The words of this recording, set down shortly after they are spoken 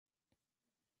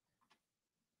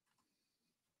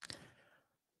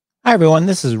Hi, everyone.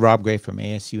 This is Rob Gray from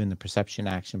ASU and the Perception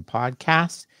Action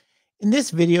Podcast. In this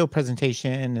video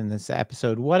presentation, in this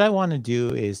episode, what I want to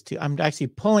do is I'm actually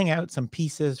pulling out some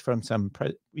pieces from some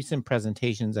recent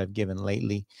presentations I've given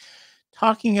lately,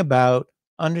 talking about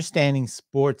understanding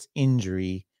sports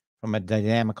injury from a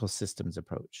dynamical systems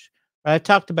approach. I've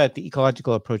talked about the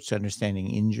ecological approach to understanding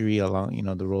injury along,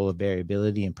 the role of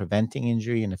variability and preventing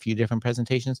injury in a few different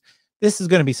presentations. This is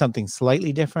going to be something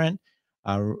slightly different.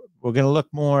 We're going to look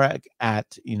more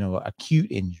at acute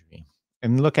injury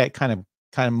and look at kind of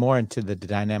more into the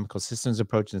dynamical systems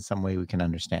approach. In some way we can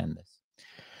understand this.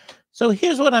 So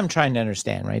here's what I'm trying to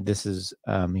understand, right? This is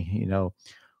how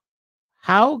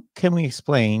can we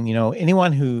explain,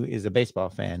 anyone who is a baseball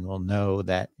fan will know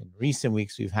that in recent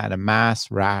weeks we've had a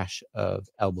mass rash of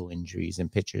elbow injuries in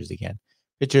pitchers again.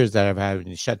 Pitchers that have had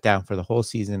to shut down for the whole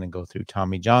season and go through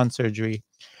Tommy John surgery.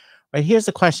 Right, here's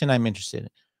the question I'm interested in.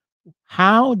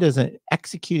 How does an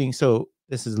executing, so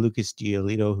this is Lucas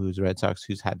Giolito, who's Red Sox,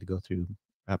 who's had to go through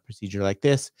a procedure like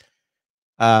this.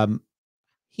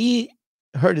 He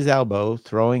hurt his elbow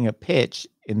throwing a pitch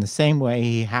in the same way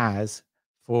he has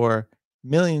for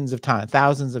millions of times,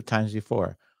 thousands of times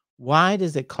before. Why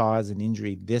does it cause an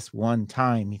injury this one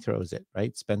time he throws it,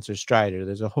 right? Spencer Strider,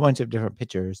 there's a whole bunch of different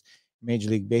pitchers in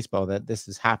Major League Baseball that this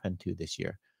has happened to this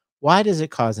year. Why does it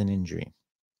cause an injury?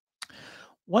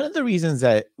 One of the reasons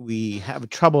that we have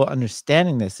trouble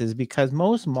understanding this is because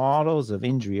most models of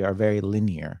injury are very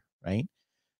linear, right?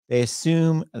 They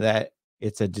assume that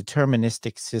it's a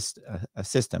deterministic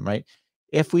system, right?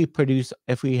 If we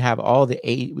have all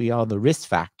the risk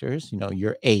factors,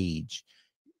 your age,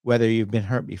 whether you've been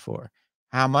hurt before,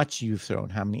 how much you've thrown,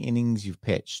 how many innings you've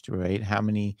pitched, right?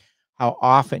 How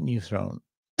often you've thrown,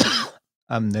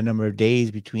 the number of days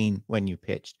between when you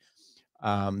pitched,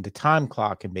 the time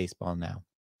clock in baseball now.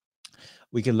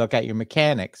 We can look at your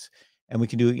mechanics, and we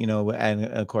can do, and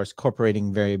of course,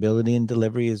 incorporating variability in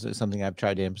delivery is something I've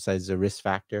tried to emphasize as a risk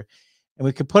factor. And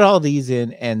we could put all these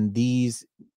in, and these,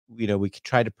 we could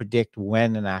try to predict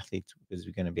when an athlete is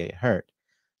going to be hurt.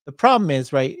 The problem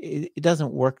is, right, it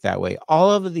doesn't work that way. All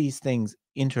of these things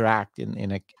interact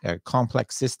in a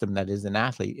complex system that is an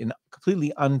athlete in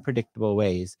completely unpredictable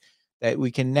ways that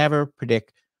we can never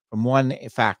predict from one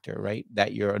factor, right?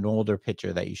 That you're an older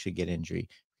pitcher that you should get injury.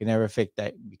 You can never fix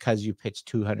that because you pitched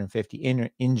 250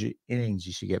 innings,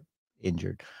 you should get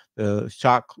injured.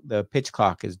 The pitch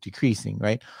clock is decreasing,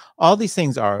 right? All these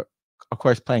things are, of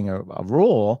course, playing a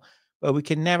role, but we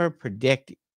can never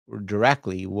predict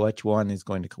directly when it's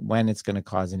going to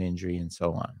cause an injury and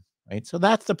so on, right? So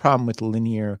that's the problem with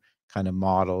linear kind of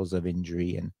models of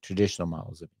injury and traditional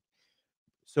models of injury.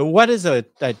 So what is a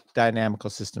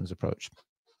dynamical systems approach?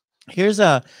 Here's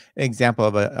an example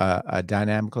of a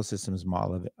dynamical systems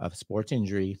model of sports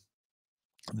injury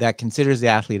that considers the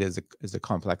athlete as a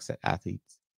complex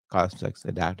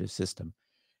adaptive system.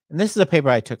 And this is a paper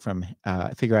I took from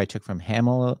a figure I took from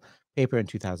Hamill paper in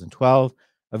 2012.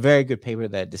 A very good paper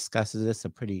that discusses this, a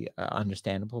pretty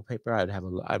understandable paper. I'd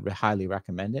highly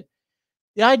recommend it.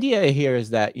 The idea here is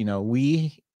that,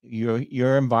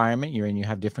 your environment you're in, you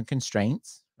have different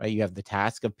constraints, right? You have the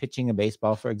task of pitching a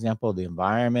baseball, for example, the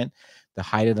environment, the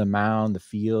height of the mound, the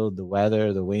field, the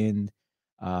weather, the wind.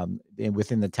 And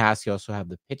within the task, you also have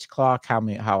the pitch clock, how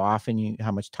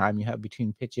much time you have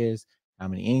between pitches, how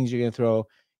many innings you're going to throw.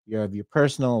 You have your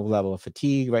personal level of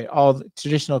fatigue, right? All the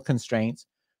traditional constraints.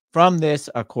 From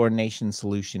this, a coordination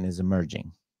solution is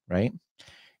emerging, right?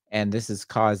 And this is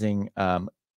causing,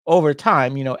 over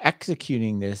time,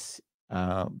 executing this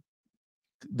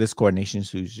coordination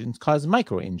solutions cause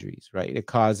micro injuries, right? It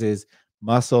causes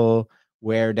muscle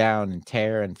wear down and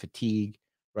tear and fatigue,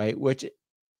 right? Which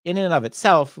in and of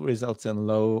itself results in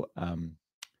low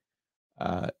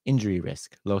injury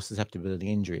risk, low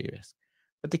susceptibility injury risk.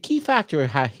 But the key factor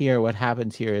here, what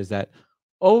happens here is that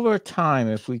over time,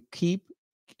 if we keep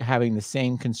having the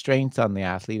same constraints on the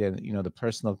athlete, and the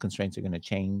personal constraints are going to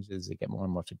change as they get more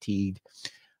and more fatigued,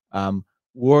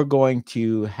 we're going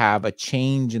to have a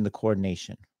change in the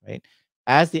coordination, right?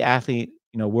 As the athlete,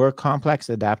 we're complex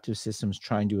adaptive systems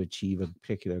trying to achieve a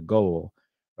particular goal,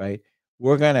 right?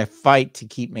 We're going to fight to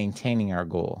keep maintaining our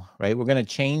goal, right? We're going to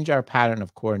change our pattern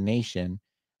of coordination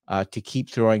to keep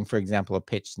throwing, for example, a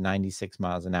pitch 96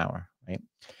 miles an hour, right?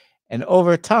 And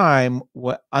over time,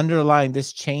 what underlying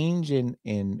this change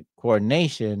in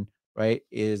coordination, right,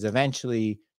 is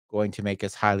eventually going to make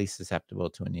us highly susceptible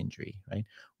to an injury, right?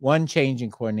 One change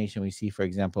in coordination we see, for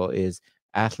example, is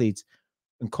athletes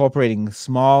incorporating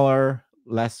smaller,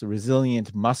 less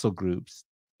resilient muscle groups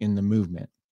in the movement,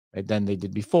 right, than they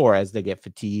did before as they get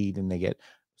fatigued and they get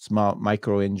small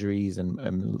micro injuries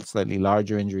and slightly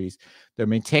larger injuries. They're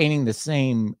maintaining the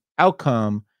same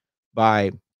outcome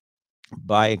by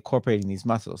incorporating these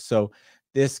muscles. So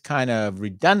this kind of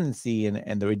redundancy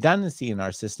and the redundancy in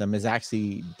our system is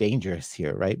actually dangerous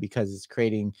here, right? Because it's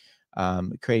creating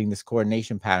this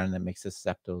coordination pattern that makes us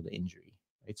susceptible to injury.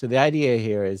 Right. So the idea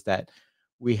here is that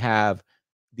we have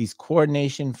these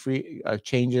coordination free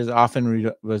changes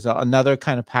often result. Another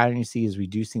kind of pattern you see is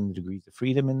reducing the degrees of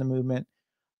freedom in the movement.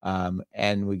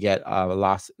 And we get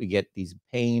loss. We get these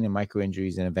pain and micro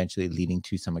injuries, and eventually leading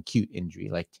to some acute injury,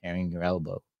 like tearing your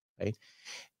elbow. Right.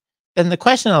 And the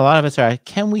question a lot of us are,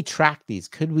 can we track these?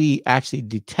 Could we actually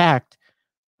detect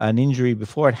an injury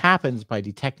before it happens by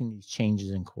detecting these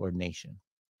changes in coordination?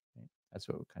 Right? That's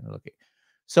what we're kind of looking.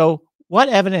 So, what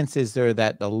evidence is there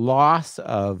that the loss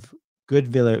of good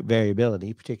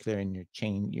variability, particularly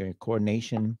in your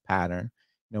coordination pattern,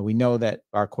 we know that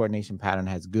our coordination pattern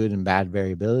has good and bad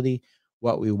variability.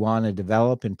 What we want to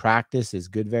develop in practice is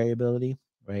good variability,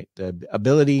 right? The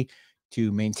ability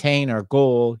to maintain our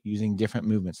goal using different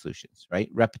movement solutions, right?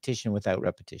 Repetition without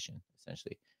repetition,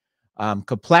 essentially.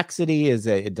 Complexity is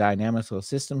a dynamical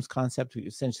systems concept,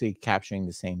 essentially capturing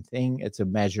the same thing. It's a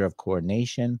measure of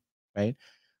coordination, right?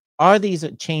 Are these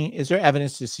a change? Is there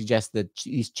evidence to suggest that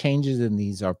these changes in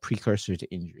these are precursor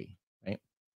to injury, right?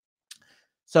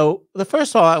 So the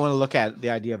first of all, I want to look at the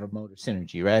idea of a motor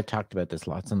synergy, right? I've talked about this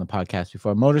lots on the podcast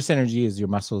before. Motor synergy is your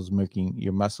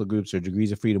muscle groups or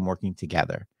degrees of freedom working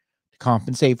together to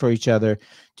compensate for each other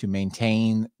to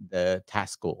maintain the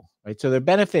task goal, right? So they're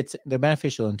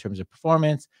beneficial in terms of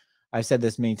performance. I've said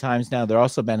this many times now. They're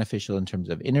also beneficial in terms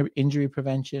of injury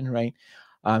prevention, right?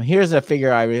 Here's a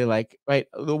figure I really like, right?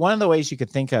 One of the ways you could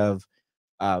think of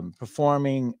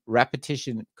performing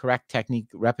repetition, correct technique,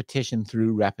 repetition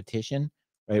through repetition,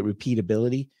 right?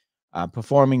 Repeatability,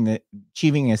 achieving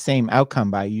the same outcome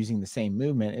by using the same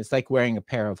movement. It's like wearing a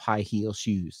pair of high heel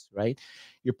shoes, right?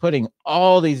 You're putting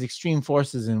all these extreme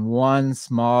forces in one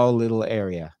small little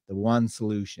area, the one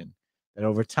solution that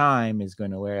over time is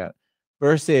going to wear out.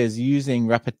 Versus using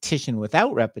repetition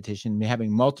without repetition,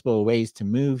 having multiple ways to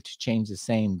move to change the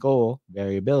same goal,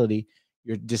 variability,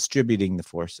 you're distributing the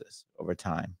forces over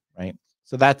time, right?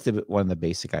 So that's one of the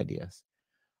basic ideas.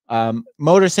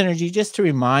 Motor synergy, just to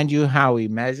remind you how we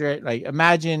measure it. Like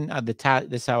imagine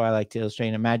this is how I like to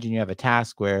illustrate. Imagine you have a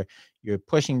task where you're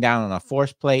pushing down on a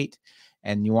force plate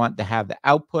and you want to have the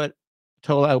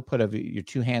total output of your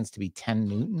two hands to be 10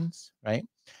 newtons, right?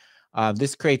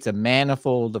 This creates a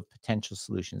manifold of potential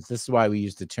solutions. This is why we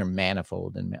use the term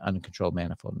manifold in uncontrolled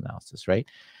manifold analysis, right?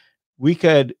 We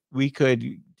could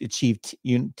achieve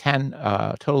 10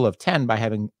 total of 10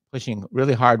 by pushing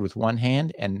really hard with one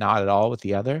hand and not at all with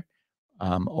the other,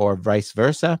 or vice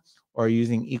versa, or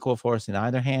using equal force in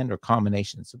either hand or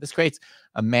combinations. So this creates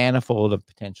a manifold of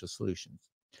potential solutions.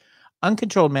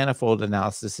 Uncontrolled manifold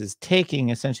analysis is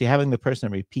essentially having the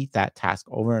person repeat that task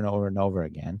over and over and over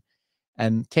again,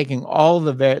 and taking all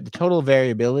the total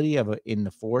variability in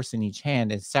the force in each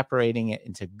hand and separating it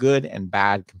into good and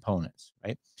bad components,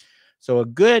 right? So a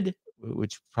good,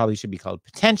 which probably should be called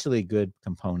potentially good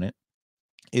component,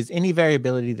 is any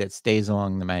variability that stays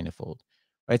along the manifold,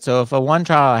 right? So if a one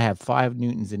trial I have 5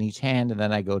 newtons in each hand and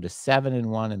then I go to 7 in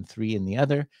one and 3 in the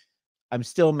other, I'm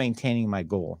still maintaining my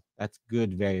goal. That's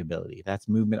good variability. That's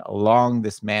movement along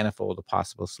this manifold of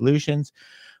possible solutions.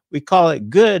 We call it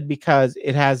good because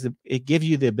it gives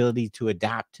you the ability to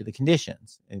adapt to the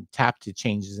conditions and tap to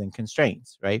changes and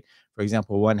constraints, right? For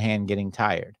example, one hand getting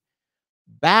tired.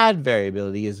 Bad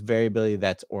variability is variability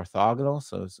that's orthogonal,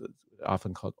 so it's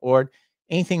often called ORD,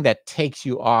 anything that takes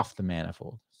you off the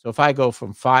manifold. So if I go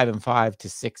from 5 and 5 to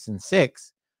 6 and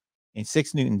 6, and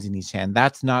 6 newtons in each hand,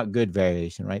 that's not good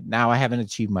variation, right? Now I haven't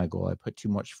achieved my goal. I put too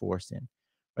much force in,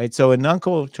 right? So in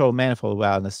uncontrolled manifold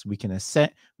wildness, we can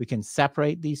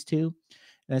separate these two,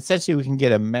 and essentially we can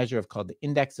get a measure called the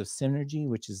index of synergy,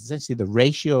 which is essentially the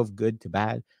ratio of good to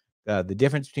bad, the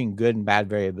difference between good and bad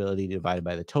variability divided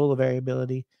by the total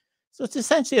variability. So it's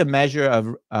essentially a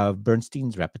measure of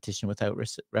Bernstein's repetition without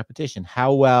repetition,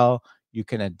 how well you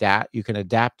can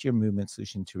adapt your movement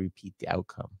solution to repeat the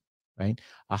outcome, right?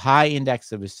 A high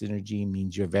index of a synergy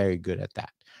means you're very good at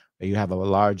that. Or you have a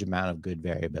large amount of good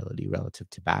variability relative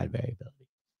to bad variability.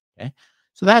 Okay.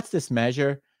 So that's this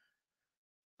measure.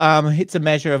 It's a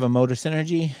measure of a motor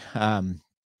synergy.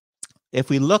 If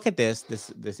we look at this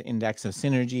index of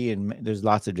synergy, and there's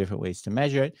lots of different ways to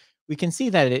measure it, we can see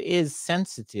that it is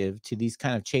sensitive to these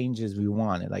kind of changes we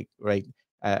want. Like, right,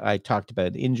 I talked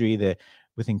about injury,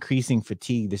 with increasing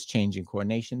fatigue, this change in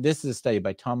coordination. This is a study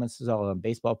by Thomas all on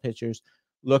baseball pitchers.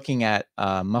 looking at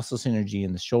muscle synergy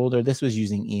in the shoulder. This was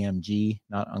using EMG,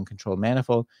 not uncontrolled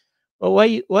manifold. But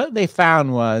what they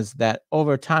found was that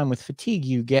over time with fatigue,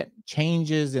 you get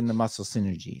changes in the muscle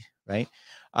synergy, right?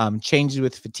 Changes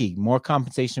with fatigue, more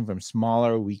compensation from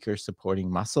smaller, weaker supporting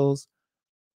muscles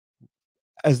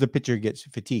as the pitcher gets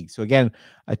fatigued. So again,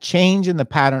 a change in the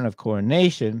pattern of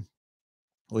coordination,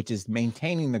 which is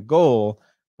maintaining the goal,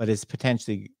 but is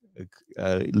potentially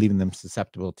leaving them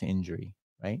susceptible to injury,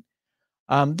 right?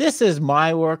 This is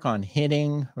my work on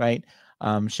hitting, right?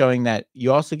 Showing that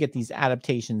you also get these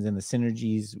adaptations and the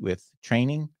synergies with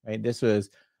training, right? This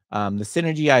was the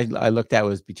synergy I looked at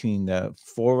was between the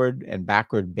forward and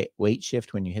backward weight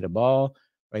shift when you hit a ball,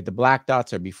 right? The black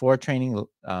dots are before training.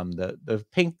 The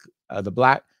pink, the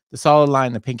black, the solid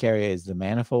line, the pink area is the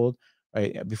manifold,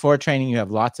 right? Before training, you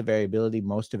have lots of variability,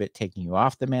 most of it taking you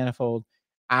off the manifold.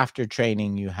 After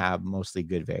training, you have mostly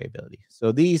good variability.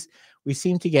 So we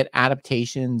seem to get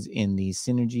adaptations in these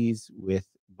synergies with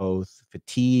both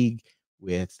fatigue,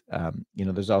 with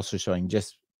there's also showing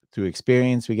just through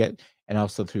experience we get, and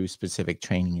also through specific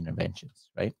training interventions,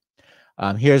 right?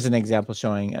 Here's an example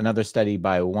showing another study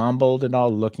by Wambold and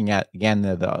all, looking at again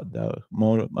the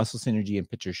muscle synergy in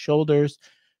pitcher shoulders,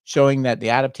 showing that the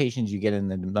adaptations you get in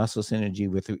the muscle synergy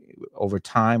with over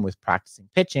time with practicing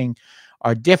pitching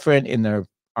are different in their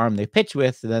arm they pitch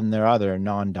with than their other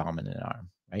non-dominant arm,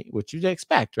 right? Which you'd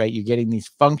expect, right? You're getting these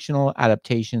functional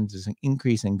adaptations. There's an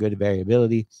increase in good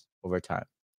variability over time.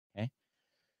 Okay.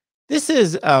 This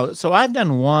is so I've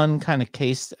done one kind of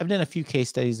case. I've done a few case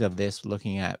studies of this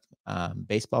looking at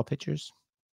baseball pitchers,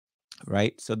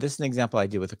 right? So this is an example I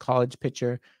did with a college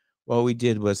pitcher. What we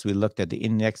did was we looked at the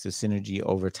index of synergy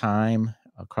over time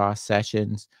across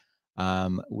sessions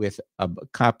with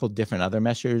couple different other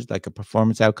measures, like a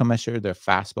performance outcome measure, their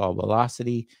fastball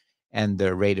velocity, and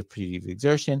their rate of previous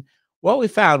exertion. What we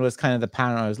found was kind of the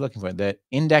pattern I was looking for. The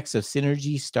index of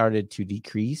synergy started to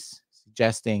decrease,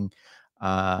 suggesting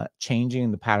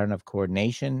changing the pattern of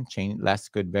coordination, less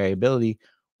good variability,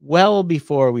 well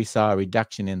before we saw a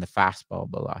reduction in the fastball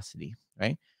velocity,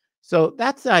 right? So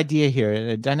that's the idea here. In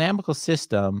a dynamical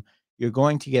system, you're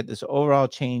going to get this overall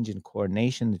change in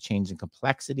coordination, the change in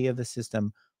complexity of the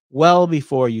system, well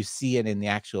before you see it in the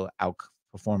actual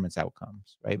performance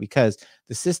outcomes, right? Because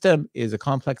the system is a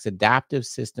complex adaptive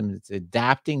system that's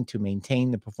adapting to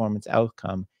maintain the performance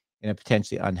outcome in a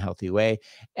potentially unhealthy way,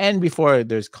 and before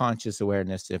there's conscious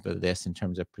awareness of this in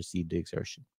terms of perceived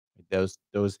exertion.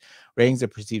 Those ratings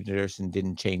of perceived exertion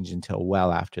didn't change until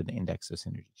well after the index of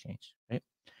synergy changed, right?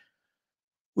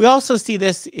 We also see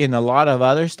this in a lot of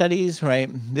other studies, right?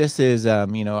 This is,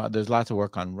 there's lots of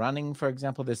work on running, for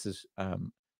example. This is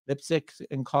Lipsick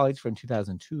and colleagues from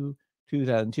 2002.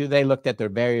 They looked at their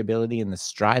variability in the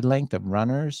stride length of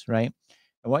runners, right?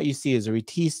 And what you see is a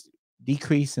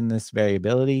decrease in this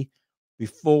variability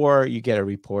before you get a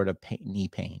report of knee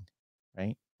pain,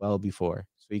 right? Well before.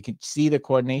 So you can see the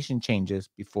coordination changes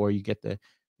before you get the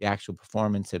actual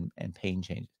performance and pain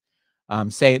changes.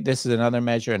 Say this is another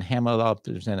measure in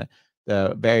Hamilton present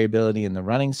the variability in the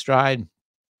running stride,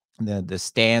 the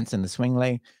stance and the swing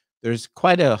leg. There's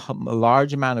quite a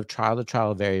large amount of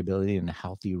trial-to-trial variability in the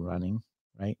healthy running,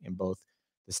 right, in both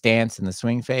the stance and the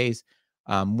swing phase.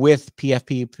 With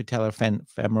PFP, patellar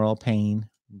femoral pain,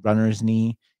 runner's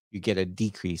knee, you get a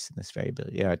decrease in this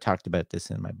variability. Yeah, I talked about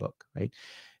this in my book, right?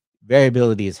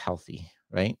 Variability is healthy,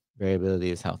 right?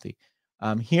 Variability is healthy.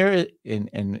 Here,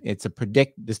 and it's a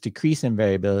this decrease in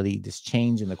variability, this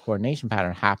change in the coordination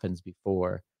pattern happens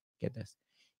before, get this.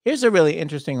 Here's a really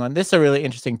interesting one. This is a really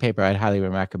interesting paper I'd highly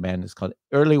recommend. It's called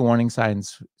Early Warning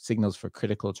Signs Signals for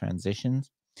Critical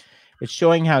Transitions. It's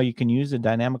showing how you can use a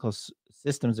dynamical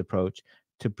systems approach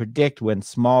to predict when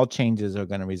small changes are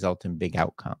going to result in big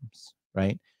outcomes,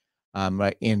 right?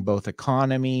 Right, in both in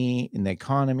the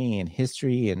economy, in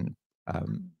history, and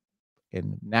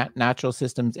in natural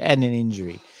systems, and in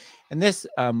injury. And this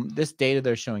data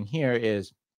they're showing here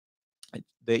is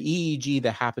the EEG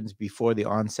that happens before the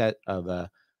onset of a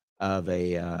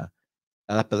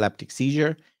epileptic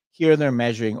seizure. Here they're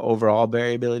measuring overall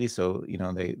variability, so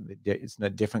it's a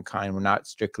different kind. We're not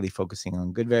strictly focusing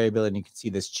on good variability. You can see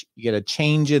this; you get a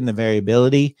change in the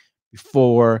variability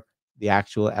before the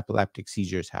actual epileptic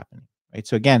seizure is happening. Right.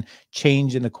 So again,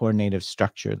 change in the coordinative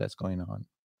structure that's going on.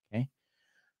 Okay.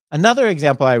 Another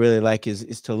example I really like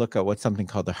is to look at what's something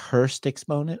called the Hurst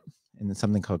exponent and then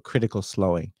something called critical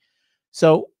slowing.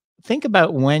 So think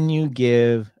about when you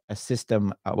give a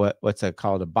system what's it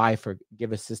called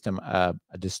give a system a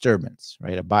disturbance,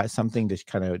 right? Something to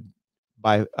kind of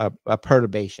a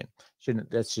perturbation.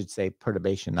 Should say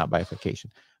perturbation, not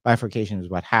bifurcation. Bifurcation is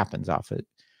what happens off it.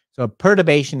 So a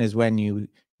perturbation is when you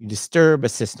disturb a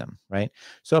system, right?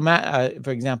 So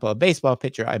for example, a baseball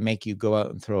pitcher, I make you go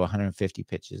out and throw 150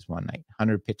 pitches one night,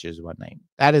 100 pitches one night.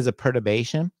 That is a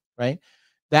perturbation, right?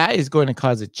 That is going to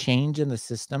cause a change in the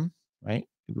system, right?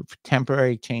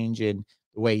 Temporary change in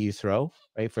the way you throw,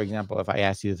 right? For example, if I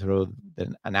asked you to throw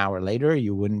an hour later,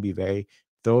 you wouldn't be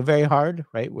throw very hard,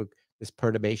 right? What this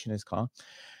perturbation is called.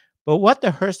 But what the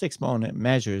Hurst exponent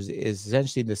measures is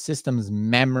essentially the system's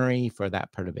memory for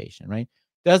that perturbation, right?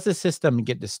 Does the system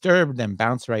get disturbed and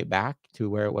bounce right back to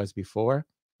where it was before,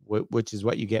 which is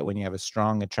what you get when you have a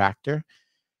strong attractor?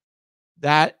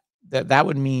 That that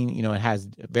would mean, it has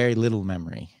very little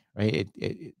memory, right?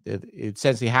 It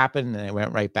essentially happened and it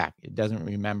went right back. It doesn't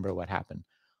remember what happened.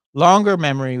 Longer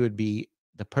memory would be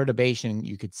the perturbation.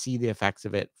 You could see the effects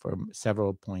of it for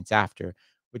several points after,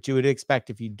 which you would expect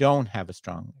if you don't have a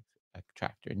strong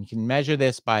attractor. And you can measure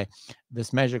this by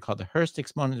this measure called the Hurst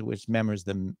exponent, which measures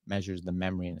the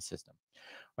memory in a system.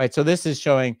 Right, so this is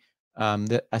showing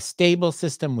a stable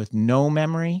system with no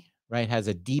memory, right, has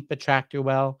a deep attractor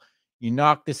well. You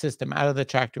knock the system out of the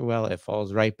attractor well, it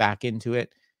falls right back into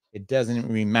it. It doesn't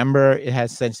remember. It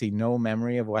has essentially no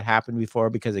memory of what happened before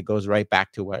because it goes right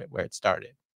back to where it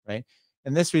started, right?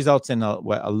 And this results in a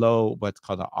low, what's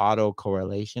called an auto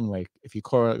correlation, where if you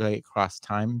correlate across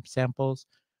time samples,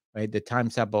 right, the time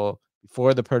sample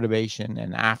before the perturbation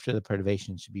and after the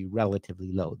perturbation should be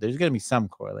relatively low. There's going to be some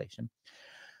correlation.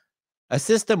 A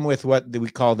system with what we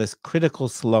call this critical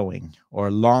slowing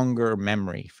or longer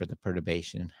memory for the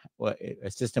perturbation, a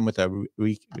system with a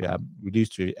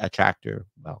reduced attractor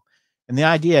well. And the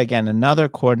idea, again, another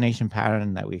coordination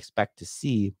pattern that we expect to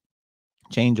see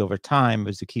change over time,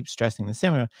 as to keep stressing the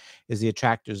similar, is the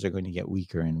attractors are going to get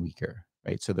weaker and weaker,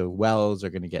 right? So the wells are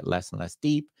going to get less and less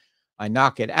deep. I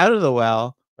knock it out of the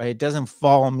well, right? It doesn't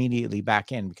fall immediately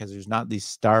back in because there's not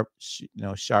these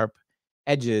sharp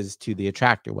edges to the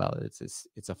attractor well.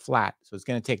 It's a flat, so it's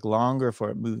going to take longer for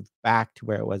it to move back to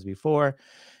where it was before.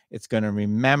 It's going to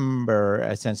remember,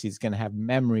 essentially, it's going to have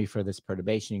memory for this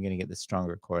perturbation. You're going to get the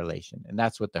stronger correlation, and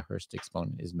that's what the Hurst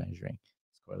exponent is measuring.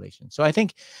 Correlation. So I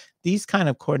think these kind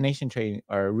of coordination training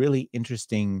are a really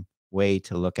interesting way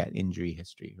to look at injury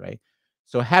history, right?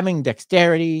 So having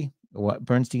dexterity, what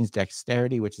Bernstein's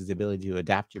dexterity, which is the ability to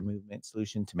adapt your movement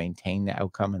solution to maintain the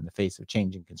outcome in the face of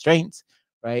changing constraints,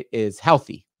 right, is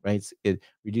healthy, right? It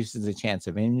reduces the chance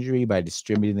of injury by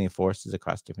distributing the forces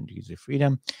across different degrees of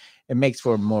freedom. It makes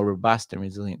for a more robust and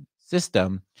resilient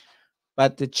system.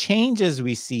 But the changes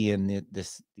we see in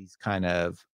this kind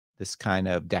of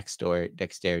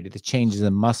dexterity, the changes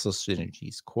in muscle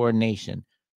synergies, coordination,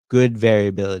 good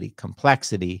variability,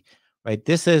 complexity, right?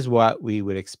 This is what we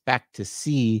would expect to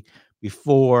see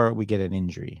before we get an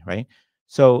injury, right?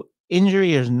 So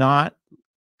injury is not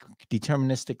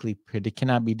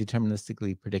cannot be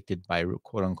deterministically predicted by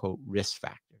quote unquote risk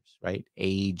factors, right?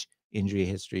 Age, injury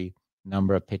history,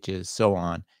 number of pitches, so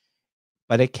on.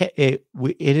 But it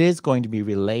is going to be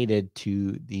related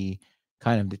to the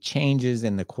kind of the changes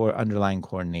in the core underlying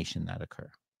coordination that occur,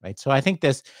 right? So I think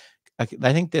this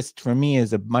for me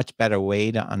is a much better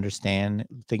way to understand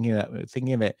thinking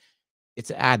of it. It's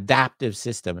an adaptive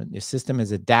system. And the system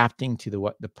is adapting to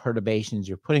what the perturbations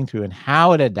you're putting through, and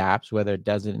how it adapts, whether it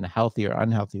does it in a healthy or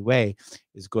unhealthy way,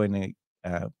 is going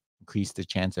to increase the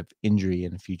chance of injury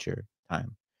in a future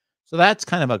time. So that's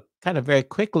kind of very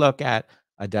quick look at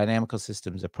a dynamical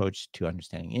systems approach to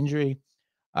understanding injury.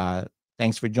 Uh,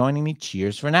 Thanks for joining me.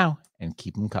 Cheers for now, and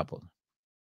keep them coupled.